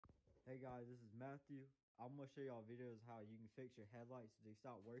Hey guys, this is Matthew. I'm going to show y'all videos how you can fix your headlights if they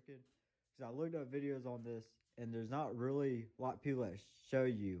stop working. Because I looked up videos on this and there's not really a lot of people that show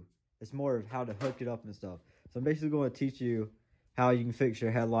you. It's more of how to hook it up and stuff. So I'm basically going to teach you how you can fix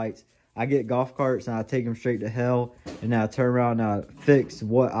your headlights. I get golf carts and I take them straight to hell, and then I turn around and I fix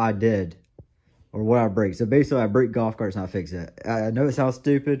what I did or what I break. So basically I break golf carts and I fix it. I know it sounds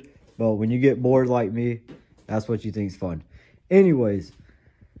stupid, but when you get bored like me, that's what you think is fun. Anyways,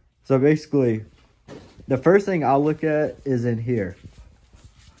 so basically, the first thing I'll look at is in here.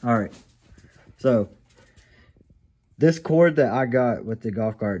 All right. So, this cord that I got with the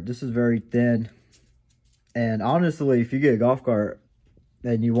golf cart, this is very thin. And honestly, if you get a golf cart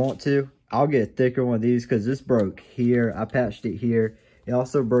and you want to, I'll get a thicker one of these because this broke here. I patched it here. It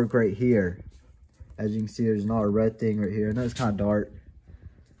also broke right here. As you can see, there's not a red thing right here. I know it's kind of dark.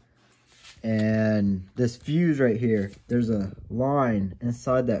 And this fuse right here, there's a line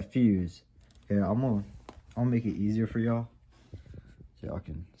inside that fuse. Here, I'll make it easier for y'all so y'all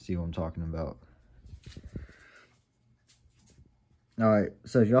can see what I'm talking about. All right,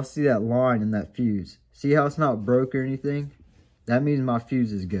 so if y'all see that line in that fuse, see how it's not broke or anything? That means my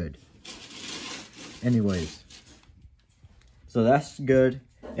fuse is good. Anyways, so that's good.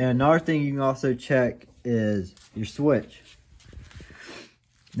 And another thing you can also check is your switch.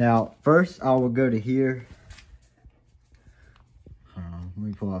 Now, first I will go to here. Let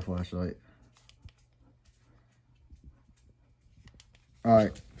me pull out a flashlight.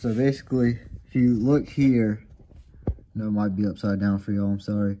 Alright, so basically, if you look here, no, it might be upside down for y'all, I'm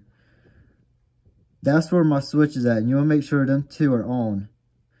sorry. That's where my switch is at, and you want to make sure them two are on.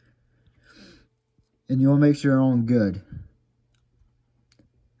 And you want to make sure they're on good.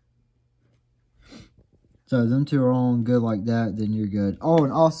 So them two are on good like that, then you're good. Oh,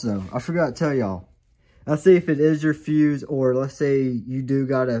 and also, I forgot to tell y'all. Let's say if it is your fuse, or let's say you do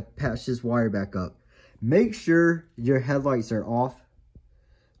gotta patch this wire back up. Make sure your headlights are off,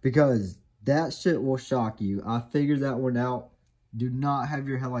 because that shit will shock you. I figured that one out. Do not have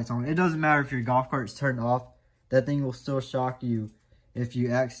your headlights on. It doesn't matter if your golf cart's turned off. That thing will still shock you if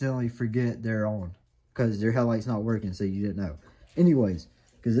you accidentally forget they're on, because your headlight's not working, so you didn't know. Anyways.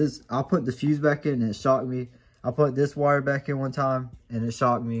 Because I put the fuse back in and it shocked me. I put this wire back in one time and it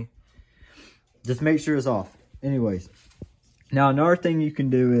shocked me. Just make sure it's off. Anyways. Now another thing you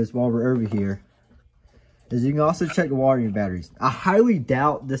can do is, while we're over here, is you can also check the water in your batteries. I highly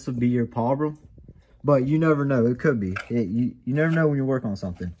doubt this would be your problem. But you never know. It could be. You never know when you work on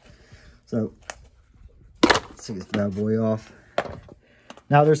something. So, let's take this bad boy off.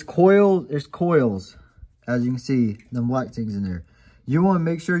 Now there's coils. As you can see, them black things in there. You want to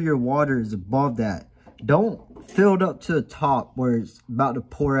make sure your water is above that. Don't fill it up to the top where it's about to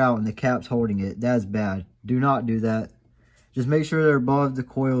pour out and the cap's holding it. That's bad. Do not do that. Just make sure they're above the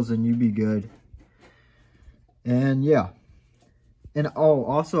coils and you be good. And yeah. And oh,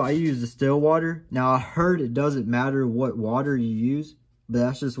 also I use the still water. Now I heard it doesn't matter what water you use, but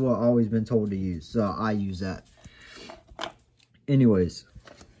that's just what I've always been told to use. So I use that. Anyways.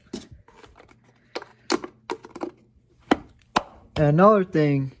 And another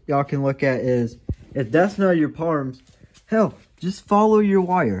thing y'all can look at is, if that's not your palms, hell, just follow your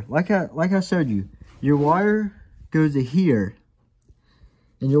wire. Like I showed you. Your wire goes to here.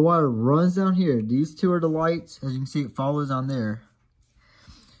 And your wire runs down here. These two are the lights. As you can see, it follows on there.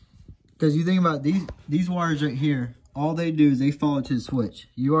 Because you think about these wires right here, all they do is they follow to the switch.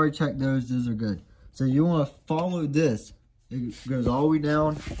 You already checked those are good. So you want to follow this. It goes all the way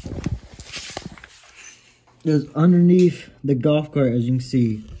down. Is underneath the golf cart, as you can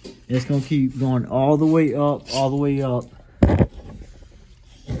see. It's going to keep going all the way up, all the way up.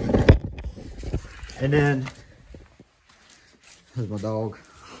 And then, there's my dog.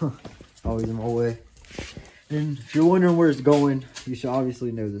 Always in my way. And if you're wondering where it's going, you should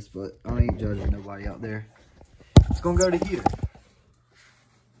obviously know this, but I ain't judging nobody out there. It's going to go to here.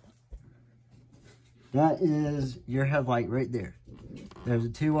 That is your headlight right there. There's the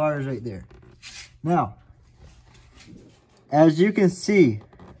two wires right there. Now, as you can see,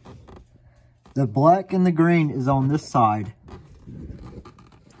 the black and the green is on this side.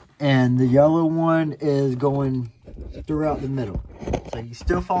 And the yellow one is going throughout the middle. So you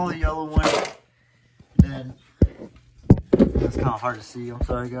still follow the yellow one. And then, it's kind of hard to see. I'm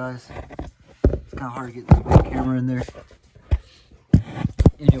sorry, guys. It's kind of hard to get this big camera in there.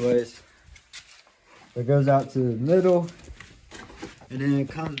 Anyways, it goes out to the middle. And then it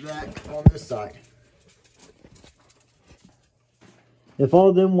comes back on this side. If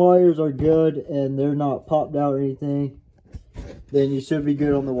all them wires are good and they're not popped out or anything, then you should be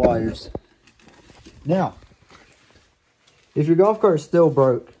good on the wires. Now, if your golf cart is still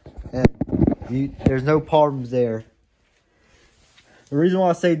broke, And there's no problems there. The reason why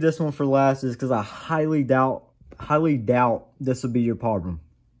I saved this one for last is because I highly doubt this will be your problem.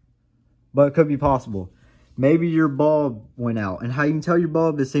 But it could be possible. Maybe your bulb went out. And how you can tell your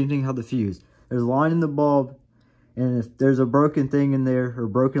bulb is the same thing how the fuse. There's a line in the bulb, and if there's a broken thing in there, or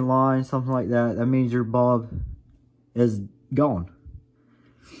broken line, something like that, that means your bulb is gone.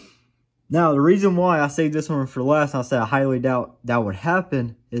 Now, the reason why I saved this one for last, and I said I highly doubt that would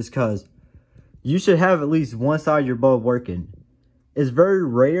happen, is because you should have at least one side of your bulb working. It's very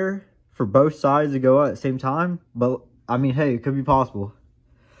rare for both sides to go out at the same time, but I mean, hey, it could be possible.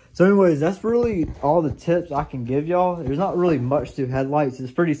 So anyways, that's really all the tips I can give y'all. There's not really much to headlights.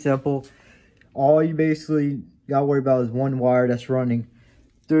 It's pretty simple. All you basically got to worry about is one wire that's running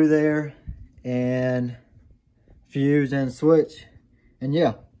through there, and fuse and switch. And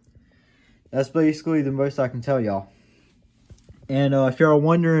yeah, that's basically the most I can tell y'all. And if you're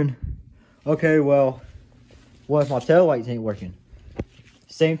wondering, okay, well, what if my tail lights ain't working?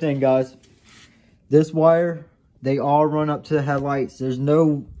 Same thing, guys. This wire, they all run up to the headlights. There's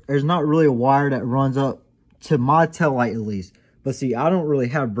not really a wire that runs up to my tail light, at least. But see, I don't really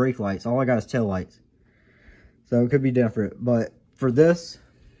have brake lights. All I got is tail lights. So it could be different. But for this,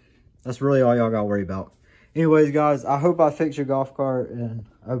 that's really all y'all got to worry about. Anyways, guys, I hope I fixed your golf cart, and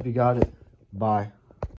I hope you got it. Bye.